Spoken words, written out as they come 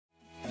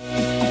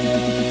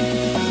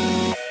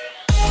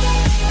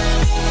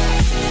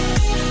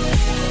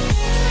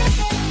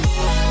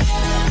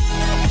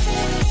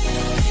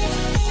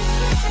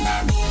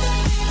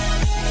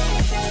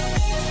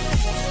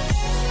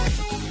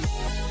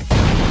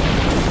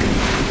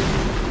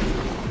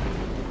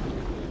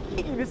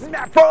This is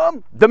Matt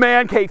from The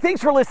Man Cave.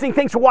 Thanks for listening.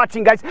 Thanks for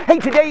watching, guys. Hey,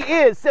 today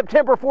is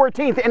September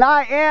 14th, and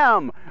I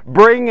am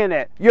bringing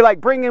it. You're like,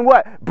 bringing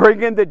what?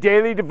 Bringing the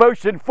daily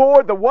devotion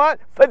for the what?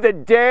 For the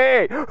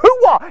day.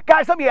 Hoo-wah!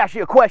 Guys, let me ask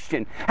you a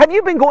question. Have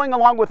you been going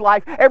along with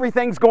life?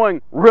 Everything's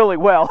going really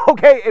well,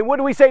 okay? And what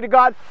do we say to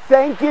God?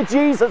 Thank you,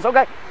 Jesus,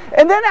 okay?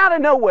 And then out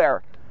of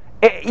nowhere,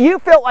 you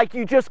felt like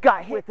you just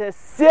got hit with a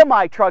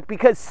semi-truck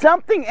because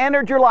something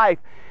entered your life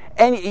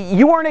and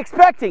you weren't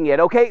expecting it,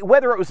 okay?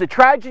 Whether it was a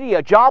tragedy,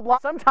 a job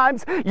loss,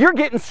 sometimes you're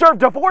getting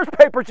served divorce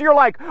papers. You're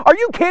like, are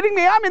you kidding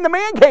me? I'm in the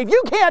man cave.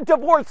 You can't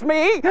divorce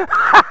me.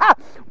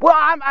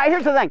 Well,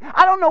 here's the thing.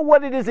 I don't know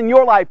what it is in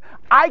your life.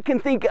 I can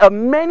think of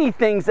many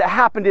things that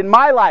happened in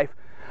my life.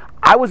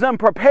 I was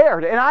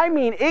unprepared, and I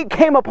mean, it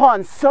came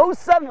upon so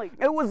suddenly.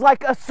 It was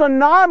like a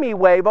tsunami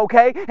wave,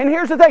 okay? And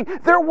here's the thing,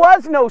 there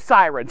was no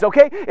sirens,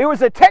 okay? It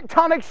was a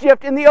tectonic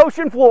shift in the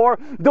ocean floor.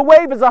 The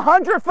wave is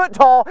 100 foot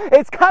tall.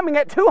 It's coming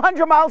at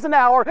 200 miles an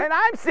hour, and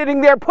I'm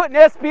sitting there putting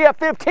SPF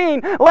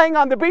 15, laying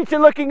on the beach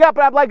and looking up,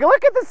 and I'm like,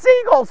 look at the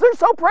seagulls. They're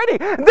so pretty.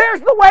 There's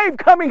the wave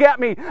coming at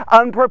me,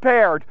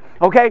 unprepared,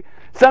 okay?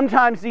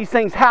 Sometimes these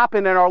things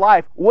happen in our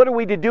life. What are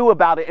we to do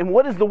about it? And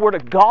what does the Word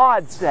of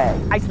God say?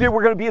 Today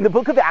we're going to be in the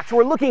book of Acts.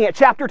 We're looking at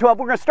chapter 12.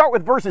 We're going to start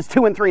with verses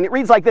 2 and 3. And it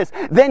reads like this.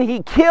 Then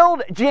he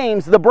killed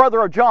James, the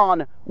brother of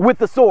John, with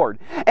the sword.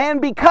 And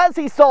because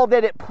he saw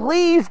that it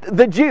pleased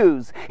the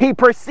Jews, he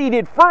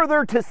proceeded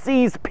further to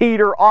seize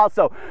Peter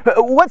also.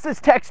 What's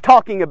this text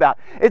talking about?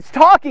 It's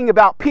talking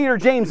about Peter,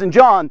 James, and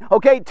John,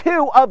 okay?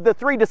 Two of the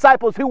three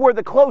disciples who were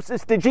the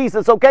closest to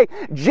Jesus, okay?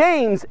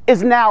 James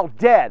is now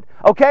dead,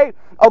 okay?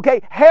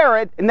 Okay,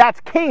 Herod, and that's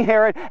King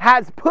Herod,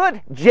 has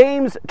put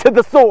James to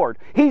the sword.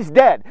 He's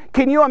dead.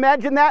 Can you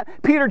imagine that?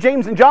 Peter,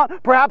 James, and John,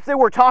 perhaps they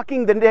were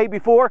talking the day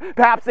before.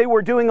 Perhaps they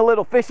were doing a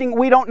little fishing.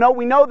 We don't know.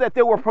 We know that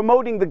they were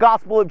promoting the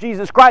gospel of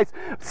Jesus Christ.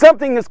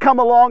 Something has come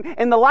along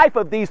in the life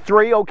of these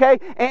three, okay?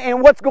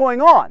 And what's going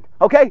on,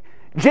 okay?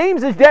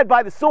 James is dead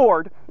by the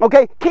sword,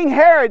 okay? King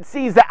Herod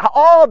sees that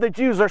all the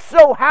Jews are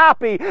so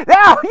happy.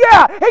 Oh,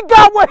 yeah, he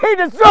got what he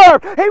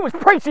deserved. He was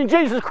preaching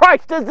Jesus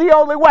Christ is the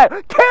only way.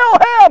 Kill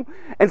him!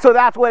 And so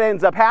that's what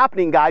ends up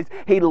happening, guys.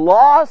 He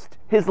lost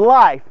his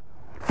life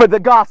for the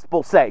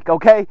gospel's sake,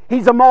 okay?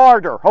 He's a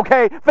martyr,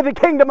 okay? For the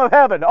kingdom of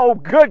heaven. Oh,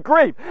 good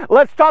grief.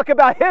 Let's talk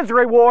about his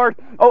reward.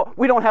 Oh,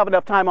 we don't have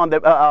enough time on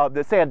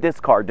the sad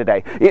discard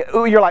today.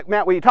 You're like,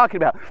 Matt, what are you talking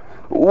about?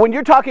 When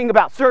you're talking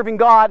about serving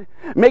God,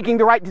 making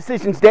the right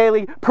decisions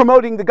daily,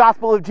 promoting the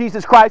gospel of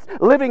Jesus Christ,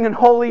 living in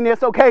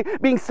holiness, okay,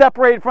 being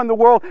separated from the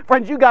world,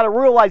 friends, you got to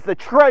realize the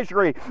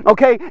treasury,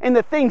 okay, and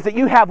the things that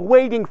you have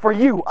waiting for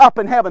you up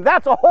in heaven.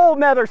 That's a whole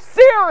nother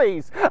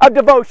series of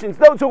devotions.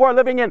 Those who are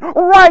living in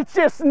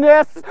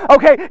righteousness,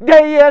 okay,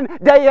 day in,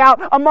 day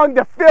out, among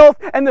the filth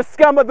and the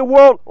scum of the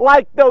world,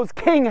 like those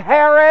King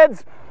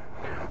Herods.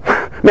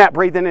 Matt,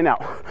 breathe in and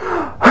out.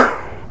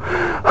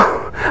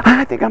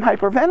 I think I'm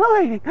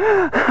hyperventilating.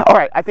 All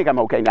right, I think I'm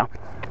okay now.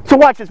 So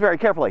watch this very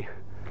carefully.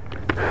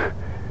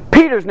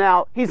 Peter's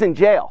now, he's in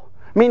jail,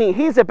 meaning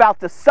he's about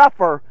to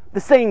suffer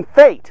the same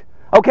fate,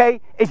 okay,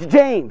 as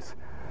James.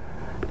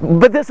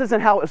 But this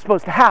isn't how it was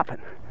supposed to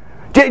happen.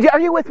 Are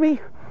you with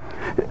me?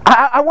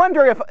 I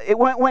wonder if,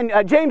 when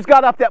James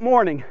got up that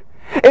morning,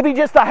 if he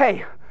just thought,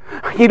 hey,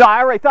 you know,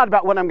 I already thought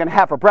about what I'm going to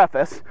have for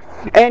breakfast.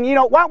 And, you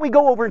know, why don't we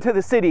go over into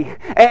the city?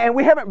 And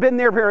we haven't been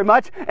there very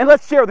much. And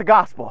let's share the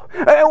gospel.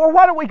 Or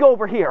why don't we go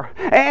over here?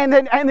 And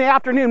then in the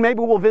afternoon, maybe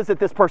we'll visit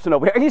this person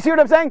over here. You see what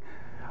I'm saying?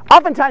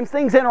 Oftentimes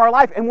things enter our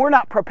life and we're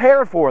not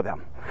prepared for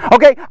them.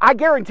 Okay, I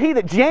guarantee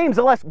that James,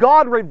 unless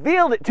God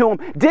revealed it to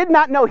him, did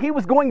not know he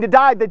was going to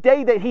die the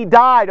day that he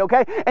died,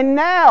 okay? And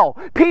now,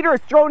 Peter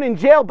is thrown in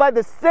jail by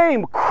the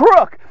same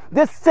crook,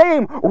 this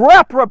same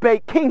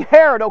reprobate King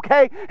Herod,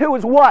 okay? Who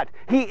is what?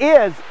 He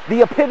is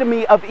the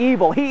epitome of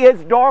evil. He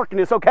is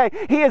darkness, okay?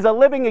 He is a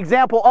living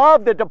example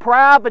of the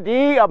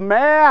depravity of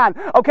man,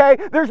 okay?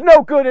 There's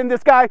no good in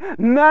this guy,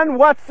 none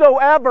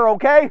whatsoever,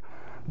 okay?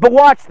 But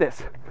watch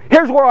this.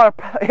 Here's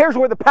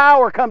where the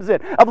power comes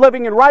in of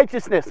living in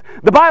righteousness.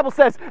 The Bible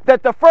says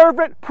that the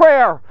fervent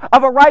prayer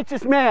of a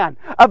righteous man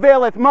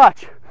availeth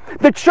much.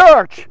 The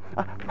church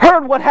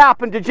heard what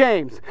happened to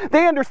James.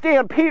 They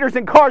understand Peter's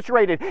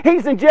incarcerated.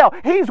 He's in jail.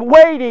 He's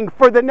waiting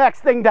for the next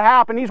thing to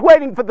happen. He's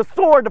waiting for the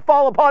sword to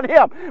fall upon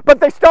him. But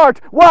they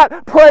start,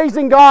 what?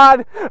 Praising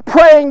God,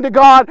 praying to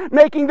God,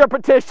 making their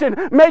petition,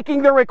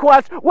 making their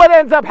request. What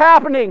ends up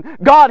happening?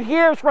 God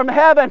hears from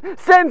heaven,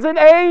 sends an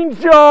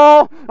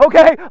angel,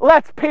 okay,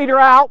 lets Peter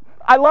out.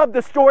 I love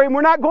the story, and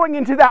we're not going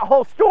into that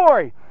whole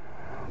story.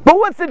 But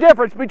what's the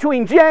difference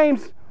between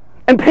James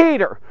and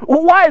Peter?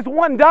 Well, why does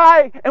one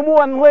die and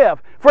one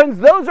live? Friends,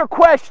 those are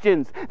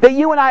questions that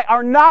you and I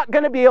are not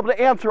going to be able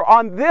to answer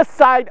on this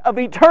side of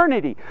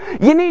eternity.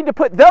 You need to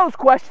put those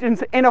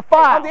questions in a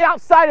file. On the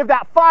outside of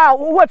that file,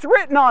 well, what's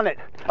written on it?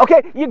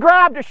 Okay, you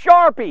grabbed a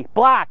Sharpie,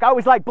 black. I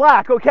always like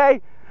black, okay?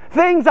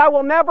 Things I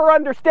will never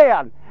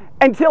understand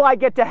until I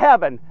get to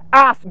heaven.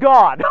 Ask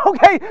God,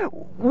 okay?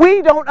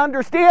 We don't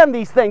understand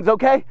these things,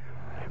 okay?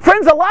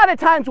 Friends, a lot of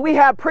times we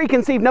have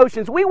preconceived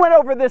notions. We went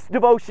over this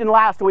devotion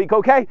last week,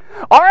 okay?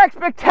 Our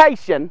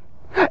expectation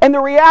and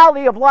the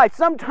reality of life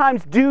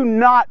sometimes do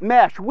not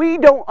mesh. We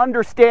don't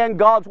understand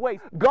God's ways.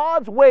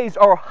 God's ways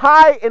are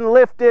high and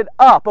lifted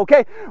up,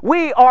 okay?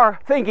 We are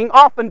thinking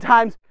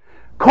oftentimes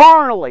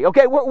carnally,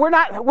 okay? We're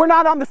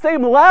not on the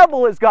same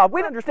level as God.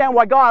 We don't understand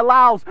why God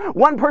allows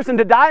one person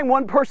to die and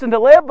one person to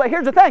live, but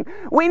here's the thing.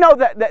 We know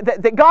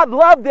that God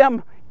loved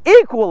them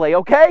equally,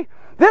 okay?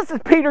 This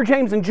is Peter,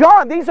 James, and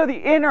John. These are the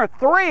inner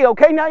three,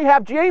 okay? Now you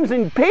have James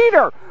and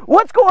Peter.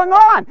 What's going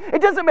on? It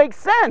doesn't make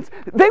sense.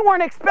 They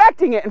weren't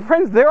expecting it. And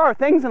friends, there are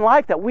things in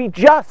life that we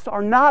just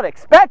are not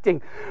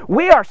expecting.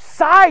 We are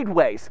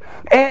sideways.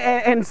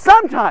 And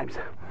sometimes,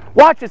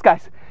 watch this,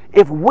 guys,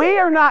 if we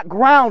are not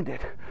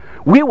grounded,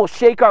 we will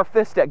shake our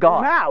fist at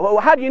God. Now,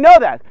 how do you know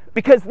that?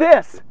 Because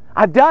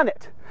I've done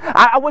it.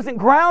 I wasn't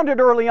grounded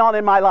early on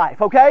in my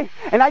life, okay?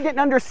 And I didn't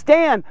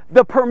understand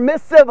the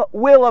permissive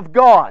will of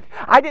God.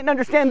 I didn't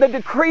understand the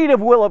decretive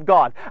will of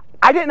God.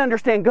 I didn't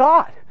understand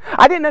God.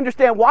 I didn't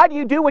understand, why do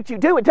you do what you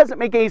do? It doesn't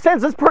make any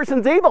sense. This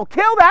person's evil.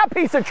 Kill that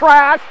piece of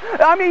trash.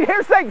 I mean,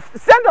 here's the thing.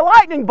 Send a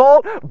lightning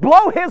bolt.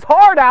 Blow his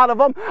heart out of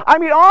him. I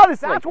mean,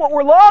 honestly, that's what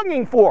we're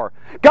longing for.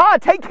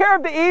 God, take care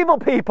of the evil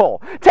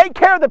people. Take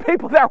care of the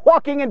people that are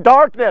walking in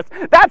darkness.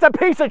 That's a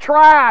piece of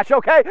trash,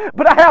 okay?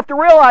 But I have to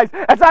realize,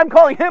 as I'm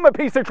calling him a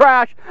piece of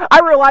trash,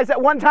 I realized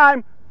at one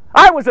time,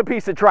 I was a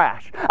piece of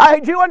trash.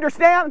 Do you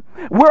understand?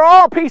 We're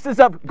all pieces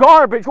of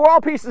garbage. We're all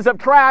pieces of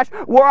trash.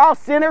 We're all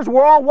sinners.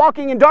 We're all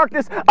walking in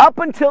darkness up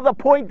until the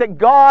point that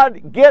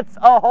God gets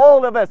a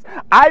hold of us.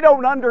 I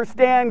don't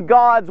understand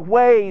God's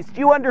ways. Do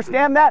you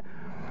understand that?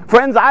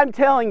 Friends, I'm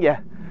telling you,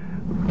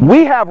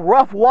 we have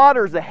rough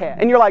waters ahead.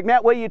 And you're like,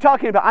 Matt, what are you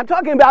talking about? I'm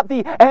talking about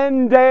the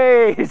end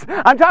days.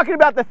 I'm talking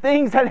about the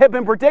things that have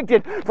been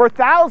predicted for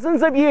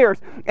thousands of years.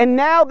 And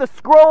now the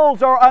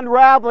scrolls are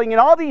unraveling, and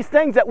all these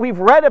things that we've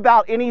read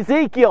about in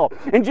Ezekiel,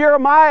 and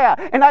Jeremiah,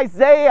 and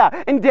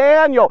Isaiah, and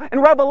Daniel,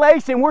 and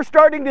Revelation, we're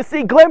starting to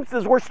see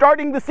glimpses. We're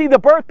starting to see the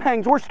birth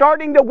pangs. We're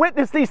starting to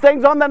witness these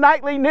things on the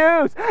nightly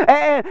news.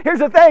 And here's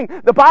the thing.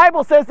 The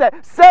Bible says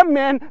that some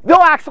men, they'll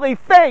actually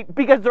faint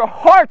because their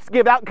hearts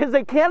give out because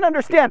they can't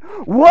understand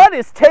what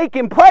is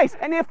taking place.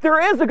 And if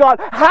there is a God,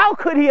 how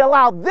could he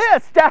allow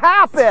this to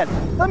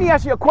happen? Let me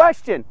ask you a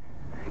question.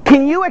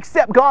 Can you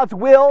accept God's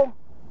will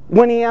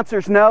when he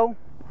answers no?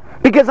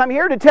 Because I'm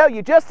here to tell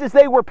you, just as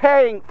they were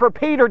praying for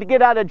Peter to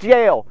get out of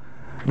jail,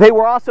 they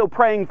were also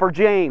praying for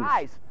James.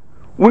 Guys,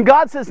 when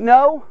God says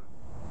no,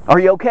 are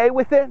you okay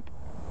with it?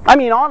 I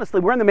mean, honestly,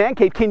 we're in the man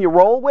cave. Can you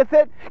roll with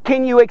it?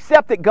 Can you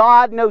accept that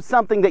God knows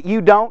something that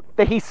you don't?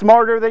 That he's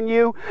smarter than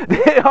you?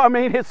 I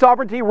mean, his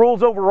sovereignty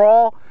rules over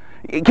all?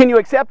 Can you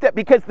accept that?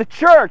 Because the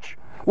church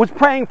was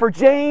praying for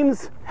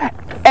James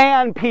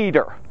and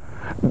Peter.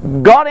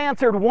 God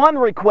answered one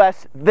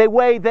request the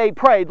way they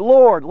prayed.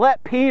 Lord,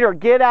 let Peter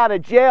get out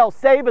of jail,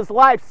 save his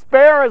life,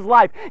 spare his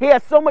life. He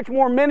has so much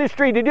more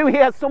ministry to do. He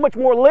has so much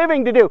more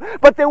living to do.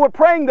 But they were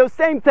praying those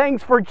same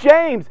things for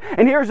James.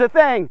 And here's the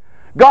thing.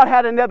 God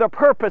had another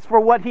purpose for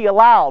what he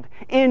allowed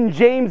in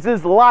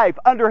James's life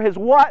under his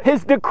what?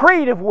 His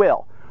decretive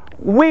will.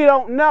 We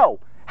don't know.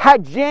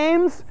 Had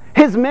James,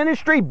 his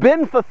ministry,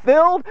 been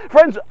fulfilled?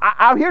 Friends,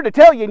 I'm here to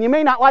tell you, and you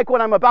may not like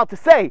what I'm about to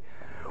say,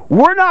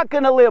 we're not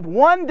going to live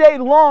one day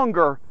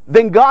longer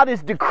than God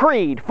has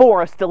decreed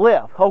for us to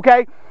live,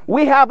 okay?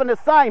 We have an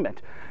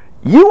assignment.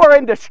 You are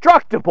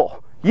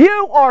indestructible.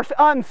 You are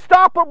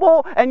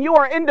unstoppable, and you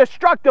are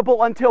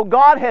indestructible until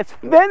God has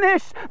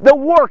finished the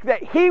work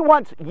that he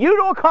wants you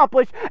to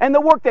accomplish and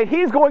the work that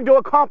he's going to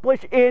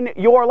accomplish in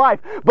your life.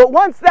 But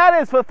once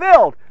that is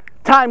fulfilled,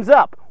 time's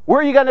up. Where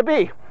are you going to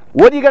be?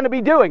 What are you going to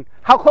be doing?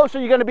 How close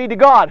are you going to be to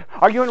God?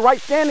 Are you in right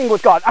standing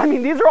with God? I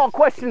mean, these are all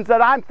questions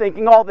that I'm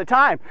thinking all the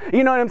time.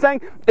 You know what I'm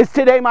saying? Is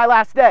today my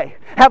last day?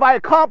 Have I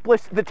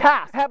accomplished the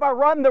task? Have I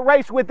run the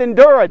race with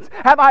endurance?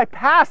 Have I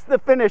passed the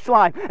finish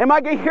line? Am I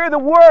going to hear the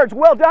words,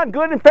 well done,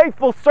 good and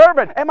faithful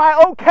servant? Am I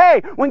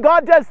okay when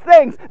God does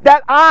things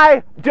that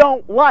I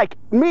don't like?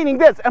 Meaning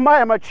this, am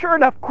I a mature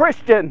enough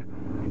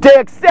Christian to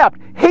accept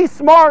he's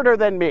smarter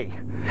than me?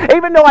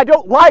 Even though I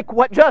don't like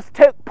what just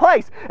took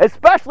place,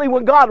 especially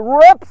when God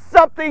rips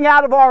something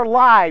out of our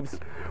lives.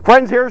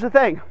 Friends, here's the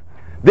thing.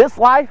 This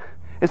life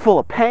is full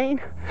of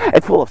pain,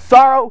 it's full of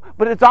sorrow,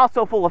 but it's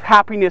also full of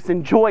happiness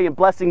and joy and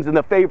blessings in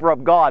the favor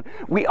of God.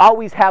 We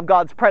always have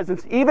God's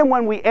presence. Even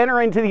when we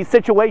enter into these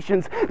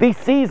situations, these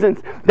seasons,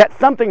 that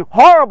something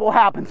horrible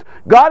happens,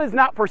 God has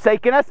not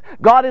forsaken us.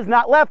 God has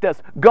not left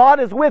us. God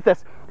is with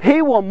us.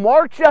 He will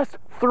march us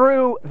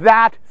through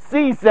that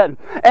season.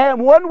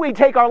 And when we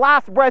take our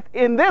last breath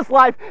in this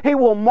life, he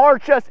will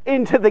march us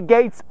into the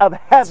gates of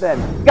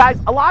heaven. Guys,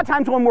 a lot of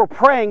times when we're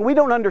praying, we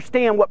don't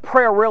understand what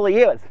prayer really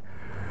is.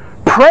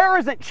 Prayer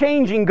isn't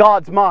changing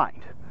God's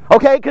mind.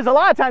 Okay? Because a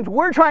lot of times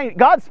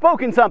God's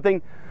spoken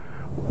something,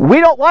 we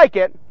don't like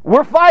it,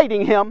 we're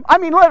fighting him. I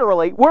mean,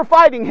 literally, we're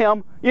fighting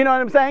him. You know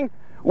what I'm saying?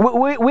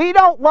 We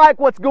don't like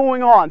what's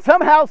going on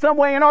somehow, some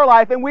way in our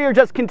life, and we are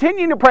just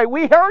continuing to pray.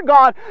 We heard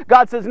God.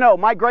 God says, no,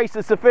 my grace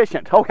is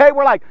sufficient. Okay,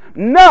 we're like,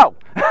 no.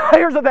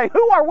 Here's the thing.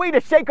 Who are we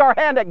to shake our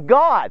hand at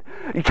God?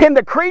 Can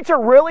the creature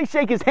really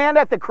shake his hand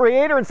at the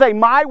Creator and say,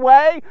 my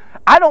way?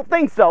 I don't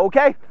think so,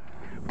 okay?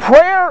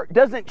 Prayer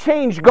doesn't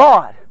change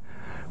God.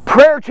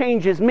 Prayer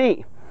changes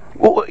me.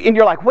 And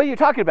you're like, what are you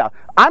talking about?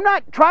 I'm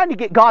not trying to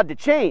get God to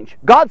change.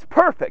 God's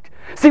perfect.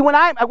 See, when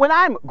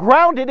I'm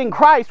grounded in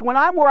Christ, when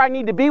I'm where I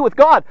need to be with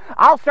God,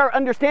 I'll start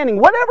understanding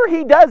whatever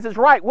He does is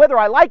right, whether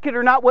I like it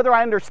or not, whether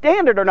I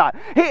understand it or not.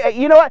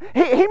 You know what?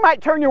 He might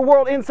turn your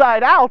world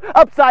inside out,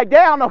 upside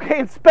down, okay,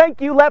 and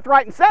spank you left,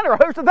 right, and center.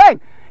 Here's the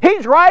thing.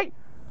 He's right,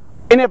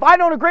 and if I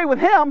don't agree with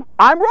Him,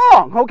 I'm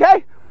wrong,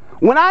 okay?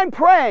 When I'm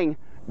praying,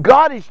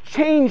 God is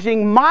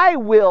changing my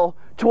will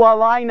to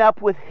align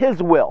up with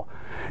His will.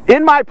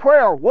 In my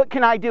prayer, what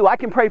can I do? I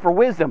can pray for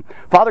wisdom.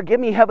 Father, give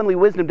me heavenly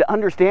wisdom to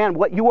understand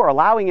what you are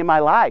allowing in my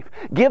life.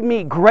 Give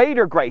me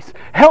greater grace.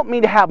 Help me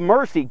to have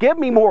mercy. Give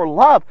me more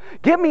love.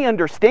 Give me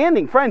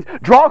understanding. Friends,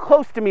 draw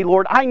close to me,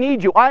 Lord. I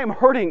need you. I am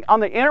hurting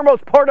on the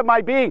innermost part of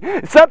my being.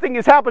 Something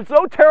has happened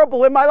so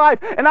terrible in my life,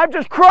 and I'm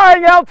just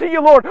crying out to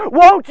you, Lord.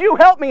 Won't you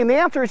help me? And the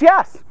answer is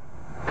yes.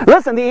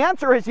 Listen, the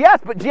answer is yes,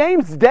 but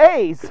James'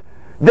 days,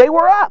 they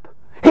were up.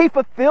 He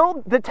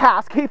fulfilled the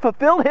task. He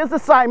fulfilled his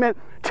assignment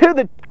to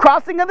the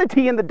crossing of the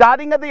T and the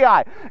dotting of the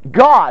I.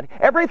 God,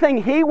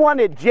 everything He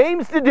wanted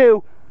James to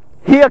do,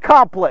 He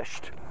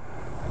accomplished.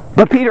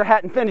 But Peter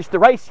hadn't finished the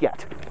race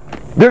yet.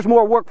 There's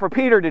more work for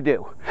Peter to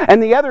do.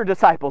 And the other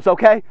disciples,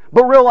 okay?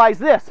 But realize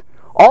this.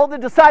 All the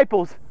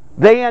disciples,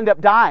 they end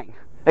up dying.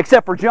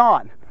 Except for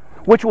John.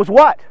 Which was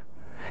what?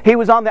 He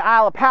was on the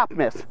Isle of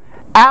Patmos.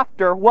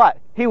 After what?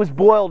 He was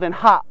boiled in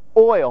hot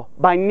oil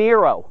by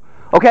Nero.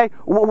 Okay?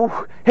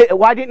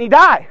 Why didn't he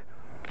die?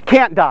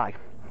 Can't die.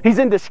 He's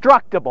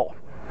indestructible.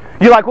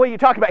 You're like, what are you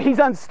talking about? He's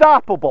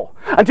unstoppable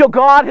until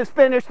God has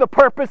finished the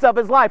purpose of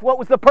his life. What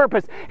was the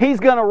purpose? He's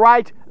going to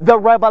write the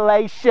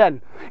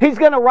Revelation. He's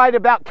going to write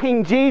about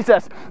King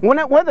Jesus. One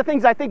of the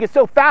things I think is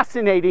so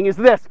fascinating is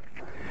this.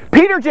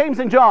 Peter, James,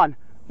 and John,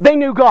 they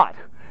knew God.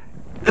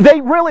 They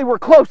really were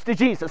close to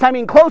Jesus. I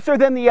mean, closer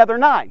than the other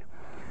 9.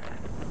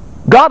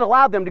 God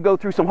allowed them to go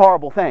through some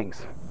horrible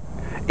things.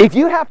 If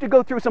you have to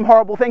go through some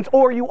horrible things,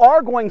 or you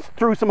are going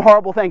through some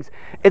horrible things,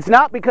 it's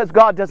not because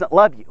God doesn't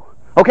love you.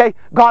 Okay?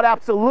 God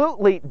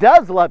absolutely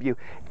does love you.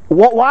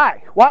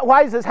 Why?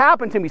 Why does this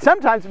happen to me?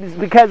 Sometimes it's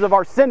because of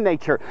our sin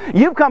nature.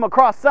 You've come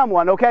across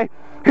someone, okay,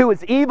 who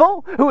is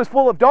evil, who is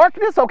full of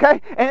darkness,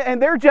 okay,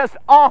 and they're just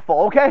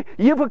awful, okay?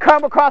 You've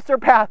come across their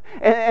path,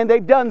 and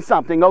they've done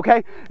something,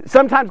 okay?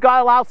 Sometimes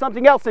God allows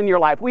something else in your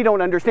life. We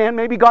don't understand.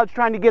 Maybe God's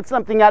trying to get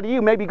something out of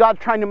you. Maybe God's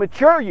trying to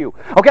mature you,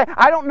 okay?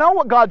 I don't know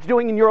what God's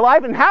doing in your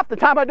life, and half the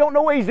time I don't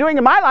know what He's doing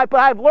in my life, but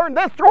I've learned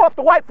this. Throw up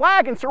the white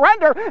flag and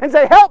surrender and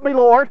say, help me,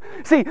 Lord.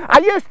 See, I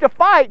used to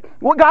fight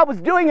what God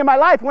was doing in my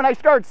life when I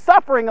started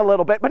suffering a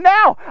little bit, but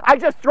now I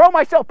just throw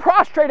myself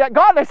prostrate at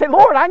God and I say,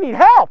 Lord, I need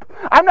help.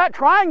 I'm not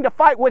trying to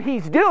fight what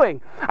He's doing.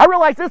 I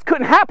realize this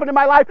couldn't happen in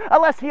my life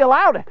unless He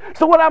allowed it.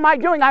 So what am I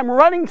doing? I'm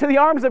running to the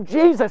arms of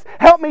Jesus.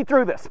 Help me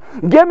through this.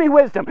 Give me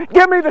wisdom.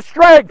 Give me the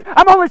strength.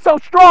 I'm only so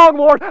strong,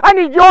 Lord. I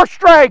need your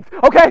strength,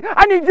 okay?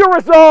 I need your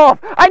resolve.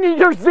 I need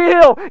your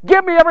zeal.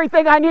 Give me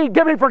everything I need.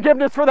 Give me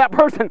forgiveness for that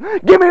person.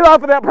 Give me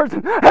love for that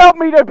person. Help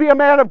me to be a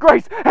man of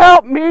grace.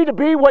 Help me to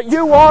be what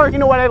you are. You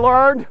know what I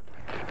learned?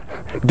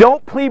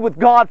 Don't plead with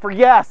God for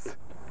yes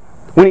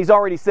when He's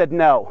already said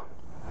no.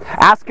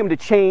 Ask Him to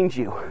change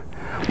you.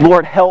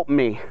 Lord, help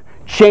me.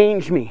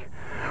 Change me.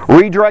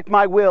 Redirect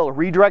my will.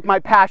 Redirect my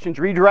passions.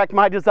 Redirect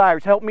my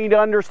desires. Help me to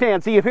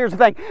understand. See, here's the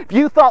thing. If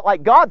you thought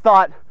like God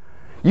thought,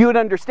 you would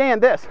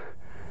understand this.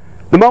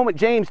 The moment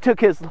James took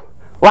his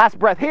last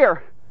breath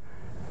here,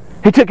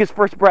 he took his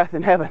first breath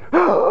in heaven.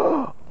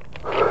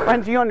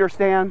 Friends, you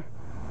understand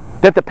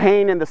that the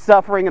pain and the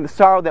suffering and the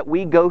sorrow that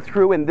we go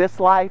through in this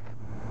life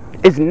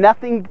is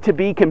nothing to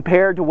be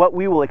compared to what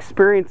we will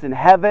experience in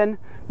heaven?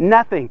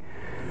 Nothing.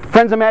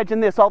 Friends,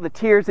 imagine this, all the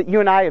tears that you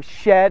and I have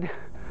shed,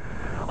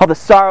 all the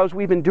sorrows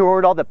we've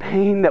endured, all the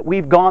pain that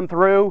we've gone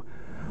through,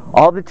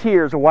 all the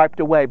tears are wiped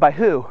away. By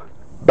who?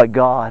 By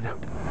God.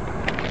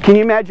 Can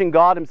you imagine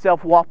God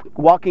Himself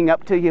walking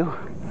up to you?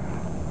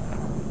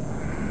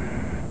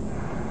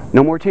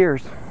 No more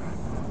tears.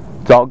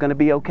 It's all going to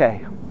be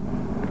okay.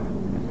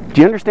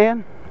 Do you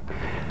understand?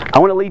 I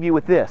want to leave you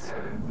with this.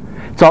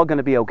 It's all going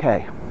to be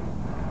okay.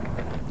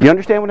 You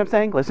understand what I'm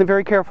saying? Listen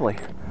very carefully.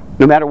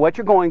 No matter what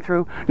you're going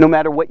through, no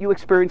matter what you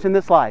experience in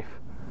this life,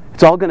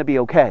 it's all going to be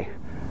okay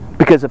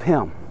because of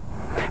Him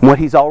and what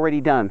He's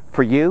already done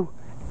for you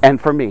and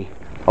for me.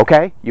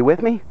 Okay? You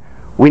with me?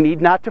 We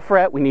need not to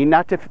fret. We need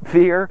not to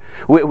fear.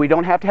 We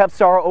don't have to have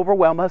sorrow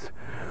overwhelm us.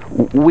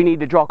 We need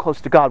to draw close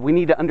to God. We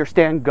need to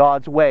understand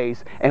God's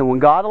ways. And when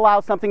God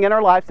allows something in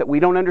our lives that we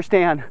don't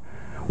understand,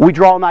 we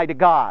draw nigh to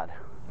God.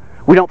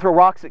 We don't throw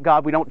rocks at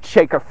God. We don't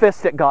shake our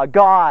fists at God.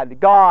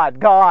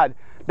 God.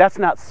 That's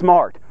not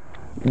smart.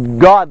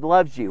 God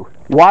loves you.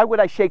 Why would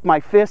I shake my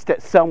fist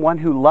at someone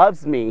who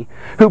loves me,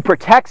 who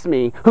protects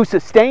me, who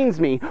sustains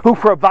me, who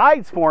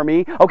provides for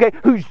me, okay,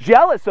 who's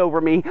jealous over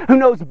me, who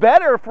knows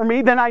better for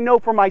me than I know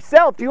for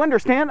myself? Do you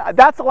understand?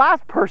 That's the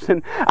last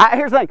person.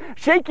 Here's the thing.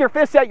 Shake your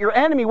fist at your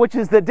enemy, which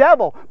is the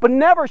devil, but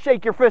never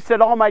shake your fist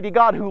at Almighty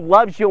God, who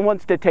loves you and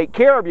wants to take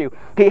care of you.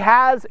 He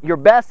has your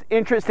best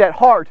interest at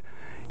heart.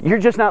 You're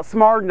just not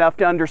smart enough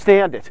to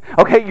understand it.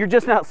 Okay? You're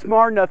just not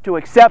smart enough to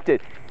accept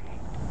it.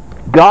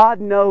 God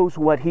knows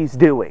what He's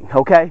doing,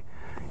 okay?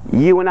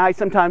 You and I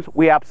sometimes,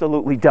 we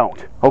absolutely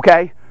don't,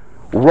 okay?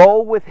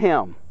 Roll with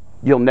Him.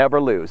 You'll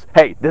never lose.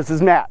 Hey, this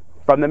is Matt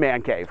from the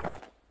Man Cave.